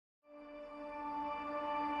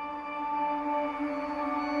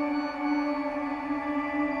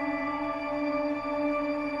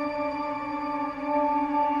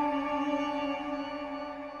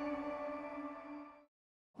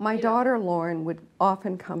My daughter Lauren would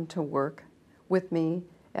often come to work with me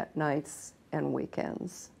at nights and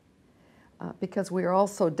weekends because we were all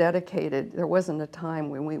so dedicated. There wasn't a time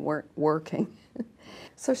when we weren't working.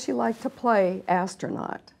 So she liked to play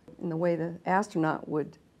astronaut. In the way the astronaut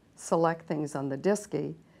would select things on the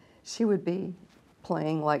disky, she would be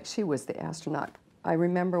playing like she was the astronaut. I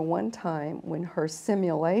remember one time when her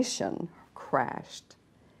simulation crashed,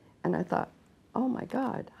 and I thought, oh my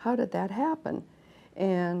God, how did that happen?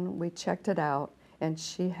 And we checked it out, and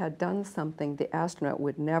she had done something the astronaut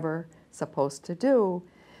would never supposed to do,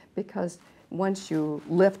 because once you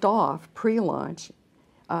lift off pre-launch,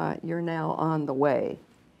 you're now on the way.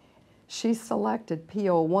 She selected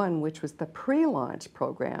PO1, which was the pre-launch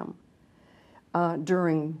program,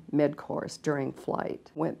 during mid-course, during flight.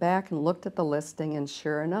 Went back and looked at the listing, and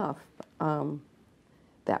sure enough,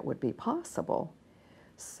 that would be possible.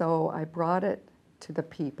 So I brought it to the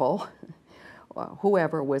people,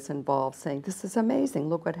 whoever was involved, saying, this is amazing,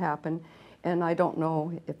 look what happened. And I don't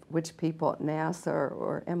know which people at NASA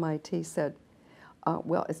or MIT said,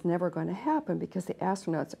 well, it's never going to happen because the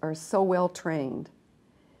astronauts are so well trained.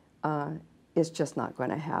 It's just not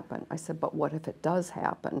going to happen. I said, but what if it does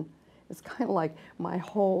happen? It's kind of like my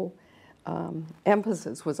whole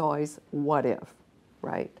emphasis was always, what if,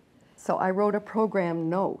 right? So I wrote a program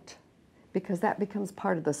note because that becomes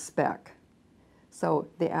part of the spec. So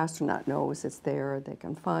the astronaut knows it's there, they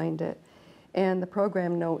can find it. And the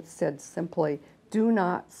program note said simply, do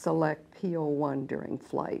not select PO1 during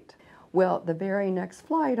flight. Well, the very next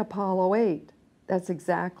flight, Apollo 8, that's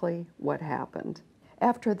exactly what happened.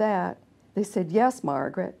 After that, they said, yes,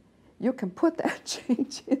 Margaret, you can put that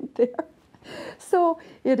change in there. So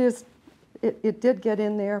it did get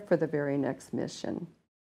in there for the very next mission.